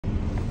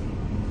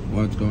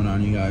What's going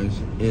on, you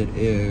guys? It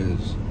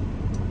is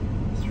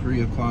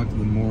 3 o'clock in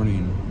the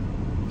morning,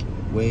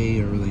 way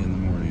early in the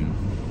morning,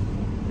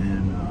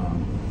 and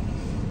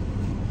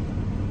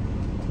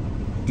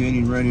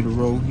getting ready to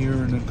roll here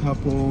in a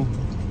couple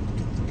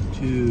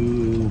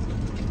to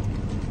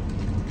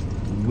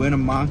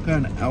Winnemucca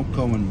and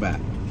Elko and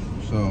back.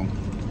 So,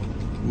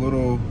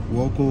 little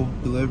local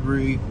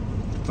delivery,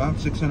 about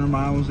 600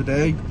 miles a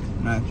day,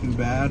 not too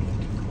bad.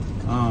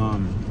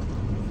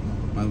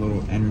 My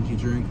little energy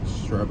drink,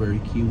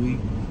 strawberry kiwi,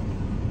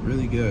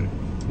 really good.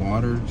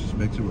 Water, just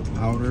mix it with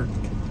powder.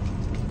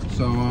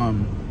 So,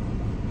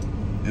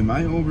 am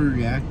I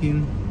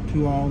overreacting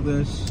to all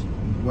this?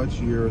 What's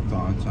your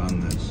thoughts on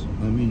this?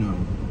 Let me know.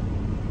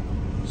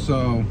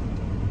 So,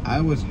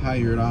 I was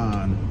hired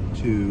on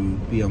to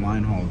be a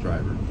line haul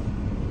driver.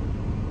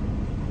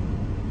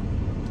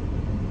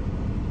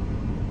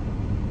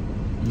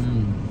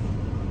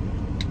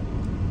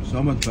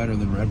 So much better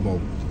than Red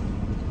Bull.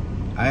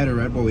 I had a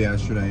Red Bull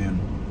yesterday and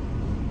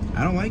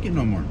I don't like it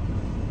no more.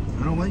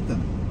 I don't like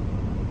them.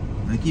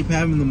 I keep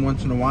having them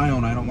once in a while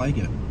and I don't like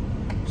it.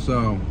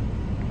 So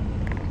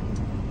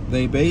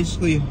they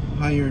basically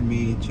hired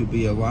me to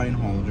be a line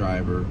haul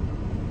driver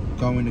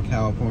going to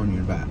California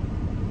and back.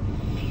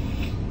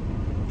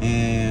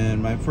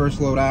 And my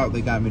first load out,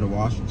 they got me to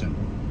Washington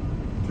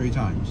 3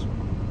 times.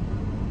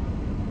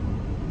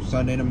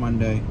 Sunday to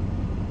Monday.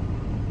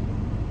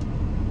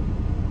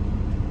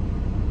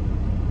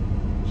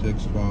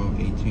 6,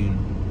 12,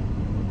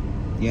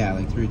 18. Yeah,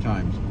 like 3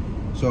 times.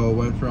 So it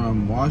went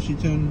from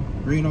Washington,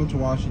 Reno to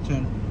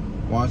Washington,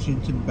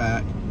 Washington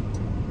back,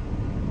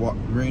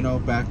 Reno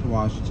back to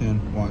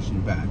Washington, Washington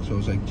back. So it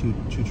was like two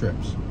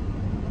trips.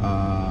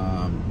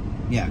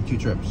 Yeah, 2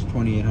 trips,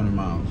 2,800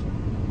 miles.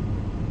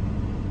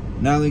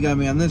 Now they got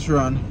me on this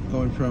run,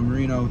 going from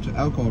Reno to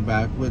Elko and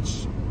back,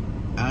 which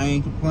I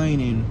ain't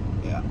complaining.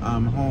 Yeah,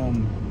 I'm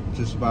home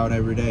just about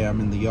every day.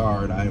 I'm in the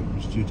yard. I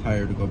was too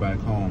tired to go back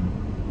home.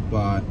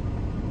 But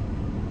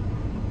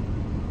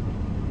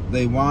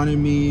they wanted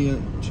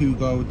me to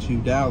go to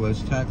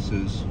Dallas,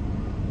 Texas,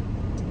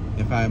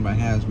 if I had my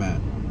hazmat.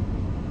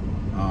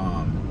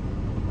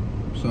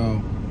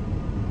 So,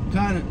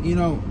 kind of, you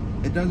know,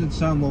 it doesn't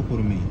sound local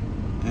to me.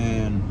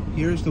 And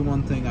here's the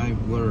one thing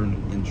I've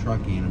learned in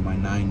trucking in my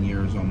 9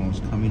 years,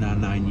 almost coming on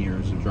 9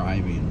 years of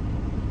driving,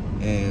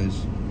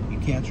 is you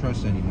can't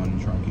trust anyone in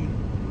trucking.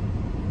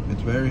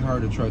 It's very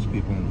hard to trust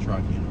people in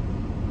trucking.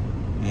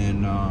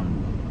 And,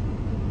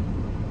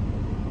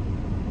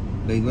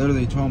 they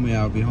literally told me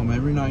I would be home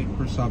every night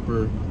for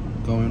supper,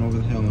 going over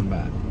the hill and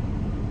back.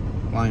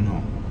 Line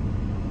haul.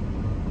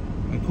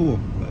 Like, cool.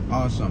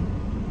 Awesome.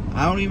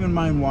 I don't even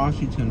mind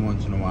Washington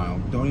once in a while.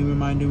 Don't even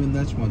mind doing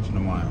this once in a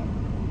while.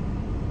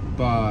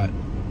 But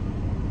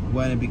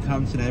when it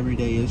becomes an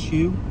everyday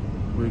issue,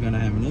 we're going to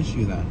have an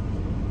issue then.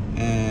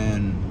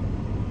 And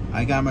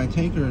I got my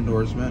tanker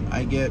endorsement.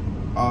 I get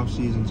off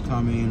seasons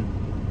coming,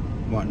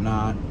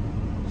 whatnot.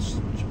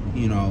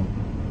 You know,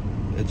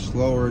 it's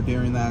slower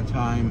during that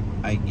time.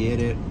 I get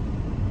it.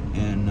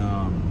 And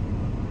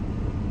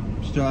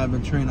still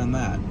haven't trained on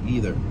that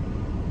either.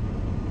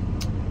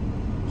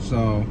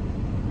 So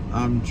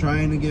I'm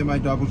trying to get my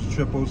doubles and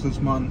triples this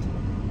month.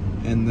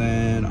 And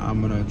then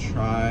I'm gonna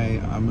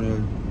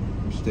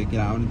stick it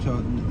out until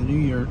the new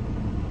year.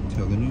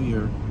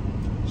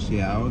 See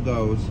how it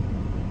goes.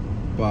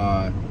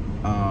 But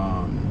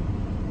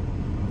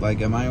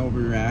like, am I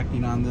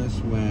overreacting on this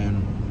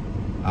when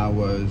I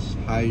was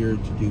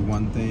hired to do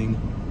one thing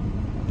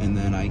and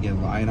then I get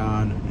lied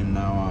on and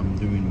now I'm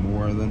doing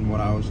more than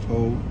what I was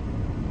told?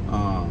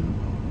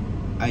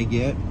 I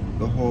get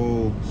the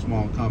whole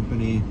small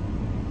company,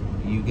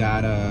 you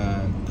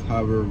gotta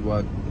cover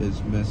what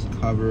is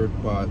miscovered,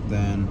 but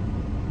then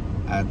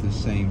at the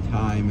same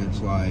time it's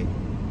like,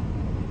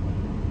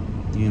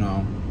 you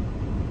know,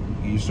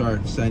 you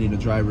start sending the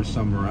driver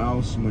somewhere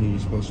else when you're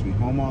supposed to be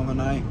home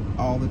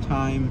all the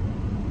time.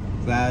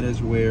 That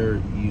is where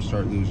you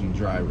start losing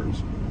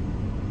drivers.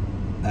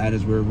 That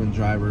is where when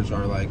drivers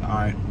are like,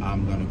 alright,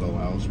 I'm gonna go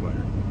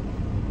elsewhere.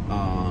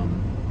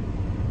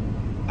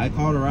 I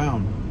called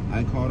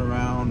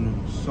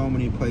around so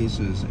many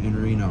places in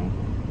Reno.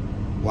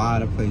 A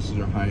lot of places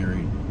are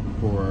hiring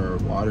for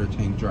water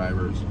tank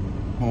drivers,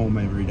 home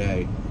every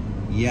day.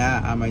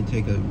 Yeah, I might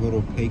take a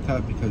little pay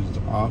cut because it's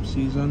off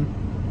season,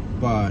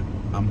 but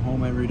I'm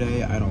home every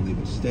day. I don't leave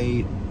the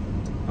state.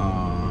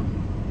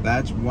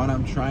 That's what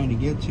I'm trying to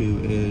get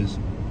to, is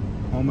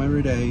home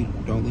every day,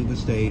 don't leave the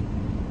state,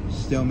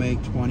 still make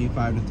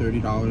 $25 to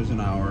 $30 an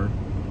hour.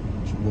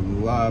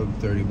 Would love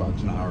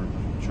 $30 an hour.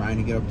 Trying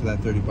to get up to that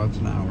 $30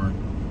 an hour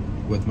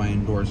with my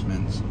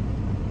endorsements,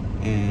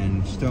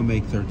 and still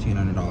make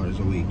 $1,300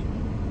 a week.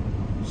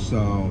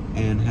 So,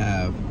 and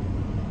have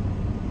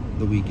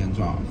the weekends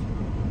off.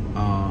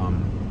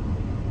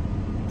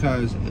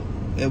 Because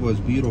it was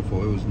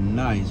beautiful. It was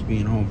nice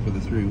being home for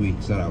the 3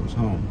 weeks that I was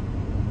home.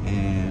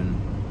 And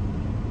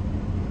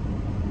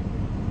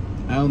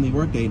I only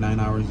worked 8-9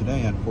 hours a day,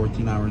 had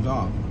 14 hours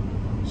off.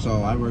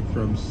 So I worked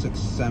from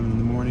 6-7 in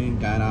the morning,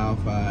 got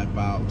off at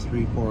about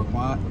 3-4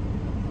 o'clock,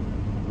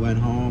 went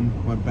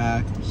home, went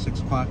back 6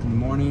 o'clock in the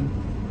morning,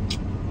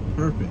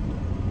 perfect.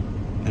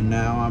 And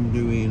now I'm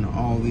doing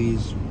all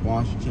these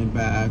Washington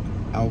back,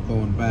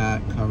 Elko and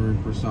back,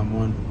 covering for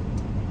someone,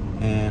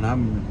 and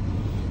I'm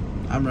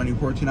running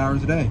 14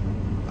 hours a day.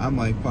 I'm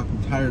like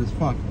fucking tired as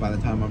fuck by the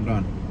time I'm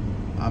done.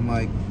 I'm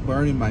like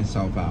burning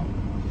myself out.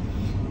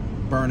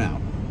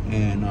 Burnout.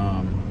 And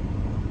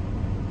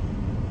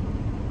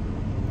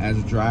as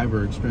a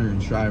driver,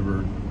 experienced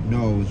driver,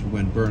 knows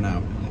when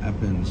burnout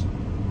happens,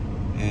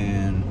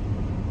 and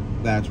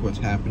that's what's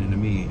happening to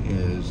me,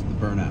 is the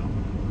burnout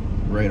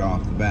right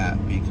off the bat,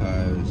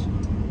 because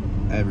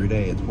every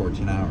day it's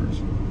 14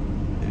 hours,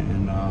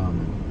 and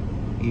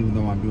even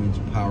though I'm doing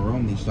some power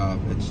only stuff,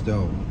 it's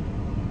still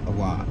a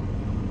lot,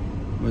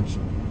 which,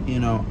 you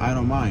know, I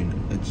don't mind.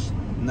 It's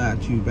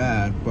not too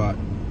bad, but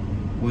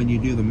when you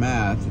do the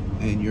math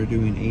and you're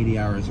doing 80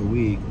 hours a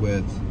week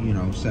with, you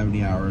know,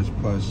 70 hours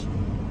plus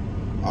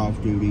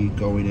off duty,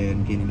 going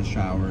in, getting a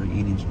shower,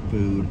 eating some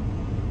food,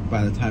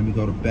 by the time you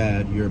go to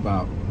bed, you're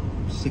about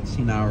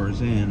 16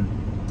 hours in,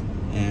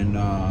 and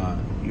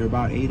you're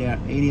about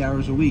 80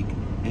 hours a week,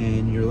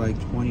 and you're like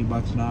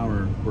 $20 an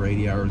hour for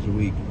 80 hours a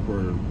week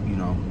for, you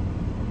know,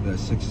 the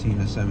 16 to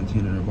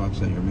 1700 bucks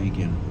that you're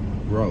making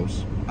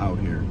gross out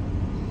here.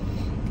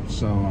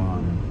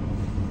 So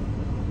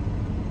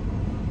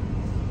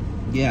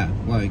yeah,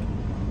 like,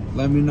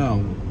 let me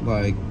know,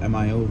 like, am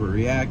I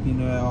overreacting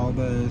to all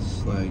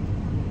this? Like,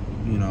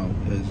 you know,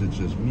 is it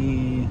just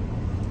me?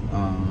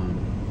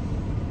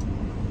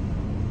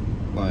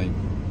 Like,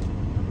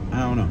 I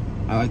don't know.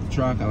 I like the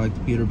truck. I like the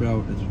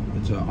Peterbilt.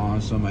 It's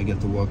awesome. I get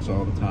the looks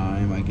all the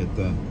time. I get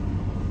the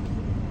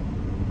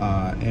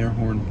air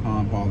horn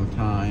pump all the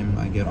time.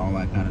 I get all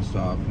that kind of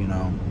stuff, you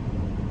know.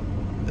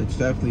 It's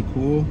definitely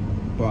cool,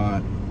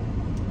 but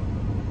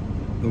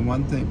the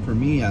one thing, for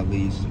me at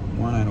least,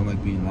 one, I don't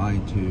like being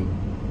lied to.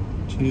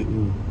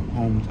 2,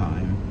 home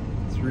time.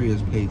 3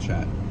 is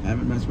paycheck. I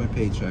haven't messed my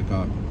paycheck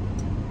up.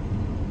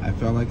 I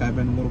felt like I've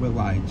been a little bit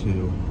lied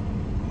to,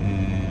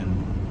 and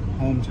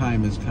home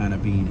time is kind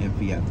of being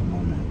iffy at the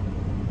moment.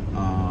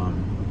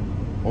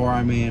 Or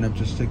I may end up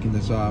just sticking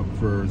this up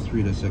for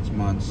 3 to 6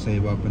 months,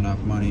 save up enough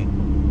money,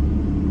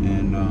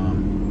 and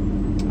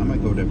I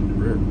might go a different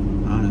career,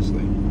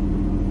 honestly.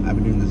 I've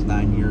been doing this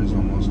 9 years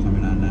almost,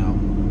 coming on now.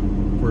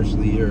 First of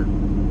the year.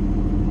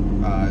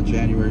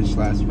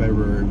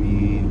 January/February will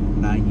be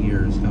 9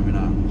 years coming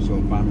up.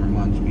 So 5 more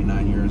months will be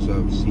 9 years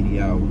of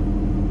CDL.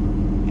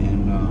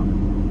 And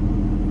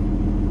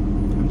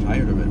I'm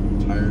tired of it. I'm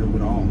tired of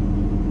it all.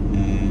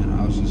 And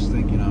I was just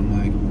thinking, I'm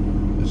like,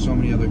 there's so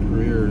many other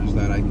careers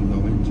that I can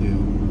go into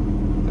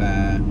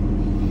that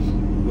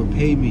would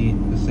pay me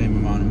the same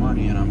amount of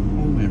money, and I'm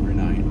home every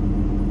night.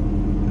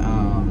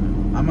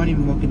 I'm not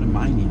even looking to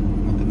mining.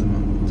 I'm looking to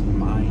the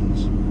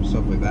mines,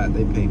 stuff like that.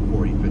 They pay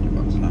 40, 50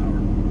 bucks an hour.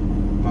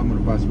 If I'm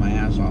gonna bust my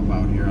ass off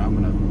out here, I'm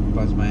gonna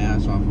bust my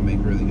ass off and make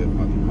really good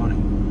fucking money.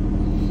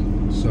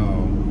 So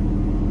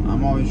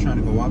I'm always trying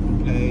to go up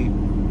in pay,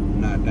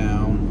 not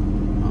down.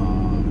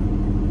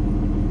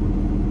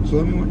 So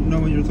let me know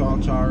what your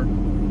thoughts are.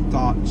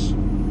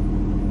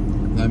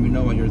 Let me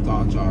know what your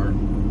thoughts are.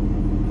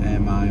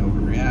 Am I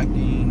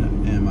overreacting?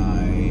 Am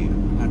I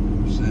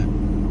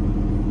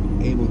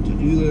 100% able to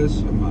do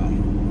this?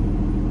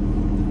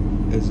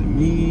 Is it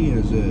me?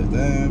 Is it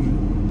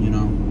them? You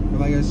know, but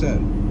like I said,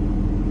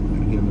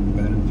 give them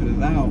the benefit of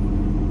the doubt,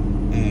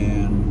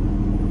 and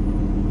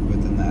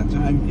within that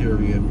time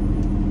period,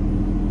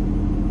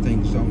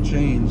 things don't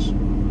change,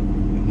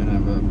 we can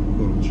have a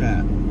little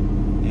chat.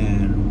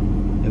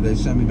 And if they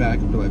send me back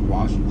to like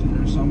Washington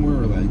or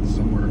somewhere, or like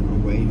somewhere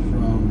away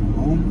from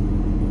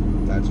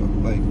home, that's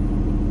like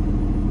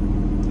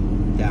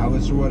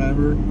Dallas or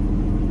whatever,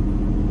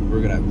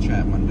 we're gonna have a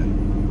chat Monday.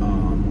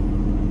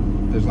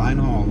 There's line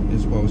haul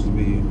is supposed to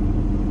be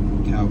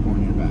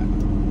California back,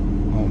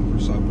 home for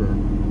supper,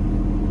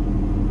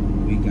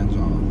 weekends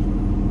off.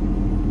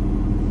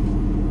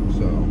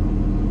 So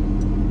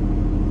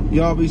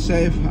y'all be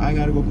safe. I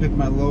gotta go pick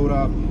my load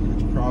up.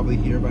 It's probably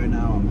here by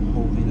now. I'm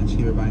hoping it's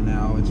here by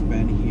now. It's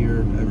been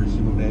here every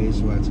single day,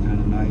 so that's kind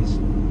of nice.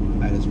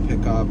 I just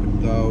pick up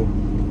and go,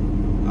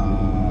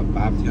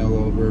 bobtail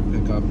over,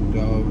 pick up and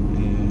go,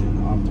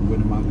 and off to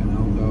Winnemucca and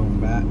Elko and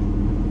back.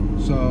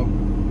 So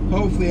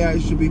hopefully I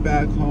should be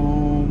back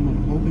home.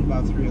 I'm hoping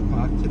about 3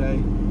 o'clock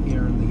today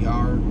here in the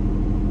yard,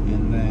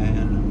 and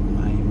then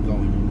I am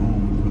going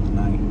home for the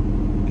night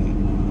and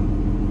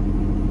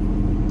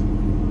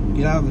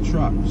get out of the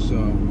truck.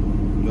 So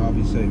y'all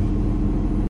be safe.